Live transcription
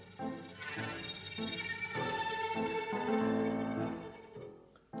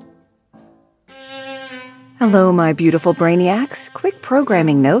Hello, my beautiful brainiacs. Quick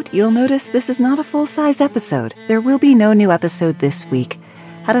programming note, you'll notice this is not a full-size episode. There will be no new episode this week.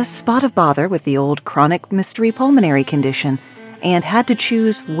 Had a spot of bother with the old chronic mystery pulmonary condition, and had to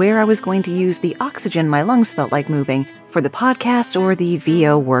choose where I was going to use the oxygen my lungs felt like moving for the podcast or the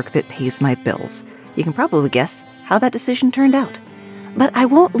VO work that pays my bills. You can probably guess how that decision turned out. But I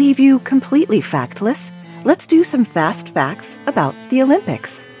won't leave you completely factless. Let's do some fast facts about the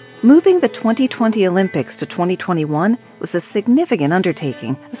Olympics. Moving the 2020 Olympics to 2021 was a significant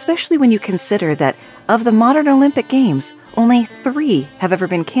undertaking, especially when you consider that of the modern Olympic Games, only 3 have ever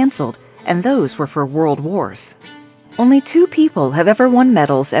been canceled, and those were for world wars. Only 2 people have ever won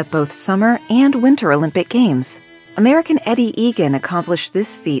medals at both Summer and Winter Olympic Games. American Eddie Egan accomplished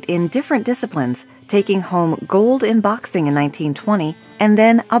this feat in different disciplines, taking home gold in boxing in 1920 and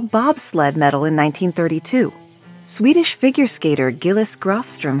then a bobsled medal in 1932. Swedish figure skater Gillis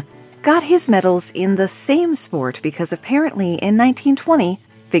Grafström got his medals in the same sport because apparently in 1920,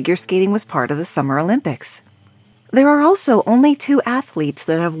 figure skating was part of the Summer Olympics. There are also only 2 athletes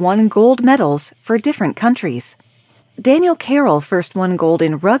that have won gold medals for different countries. Daniel Carroll first won gold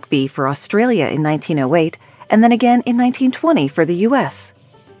in rugby for Australia in 1908 and then again in 1920 for the U.S.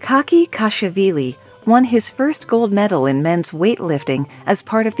 Kaki Kashvili won his first gold medal in men's weightlifting as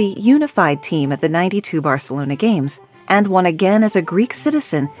part of the unified team at the 92 Barcelona Games, and won again as a Greek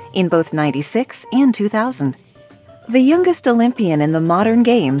citizen in both 96 and 2000. The youngest Olympian in the modern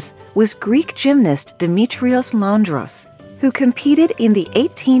games was Greek gymnast Dimitrios Laundros, who competed in the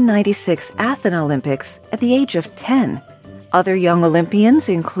 1896 Athens Olympics at the age of 10. Other young Olympians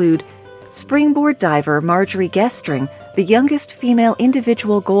include springboard diver Marjorie Gestring, the youngest female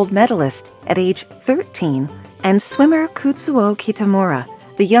individual gold medalist at age 13, and swimmer Kutsuo Kitamura,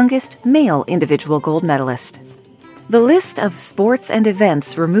 the youngest male individual gold medalist. The list of sports and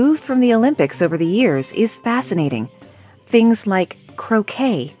events removed from the Olympics over the years is fascinating. Things like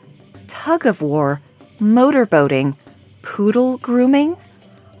croquet, tug-of-war, motorboating, poodle grooming,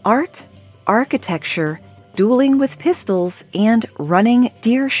 art, architecture, dueling with pistols, and running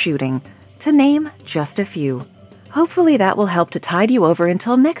deer shooting, to name just a few. Hopefully that will help to tide you over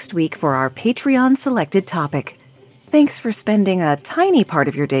until next week for our Patreon-selected topic. Thanks for spending a tiny part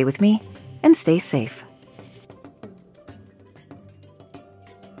of your day with me, and stay safe.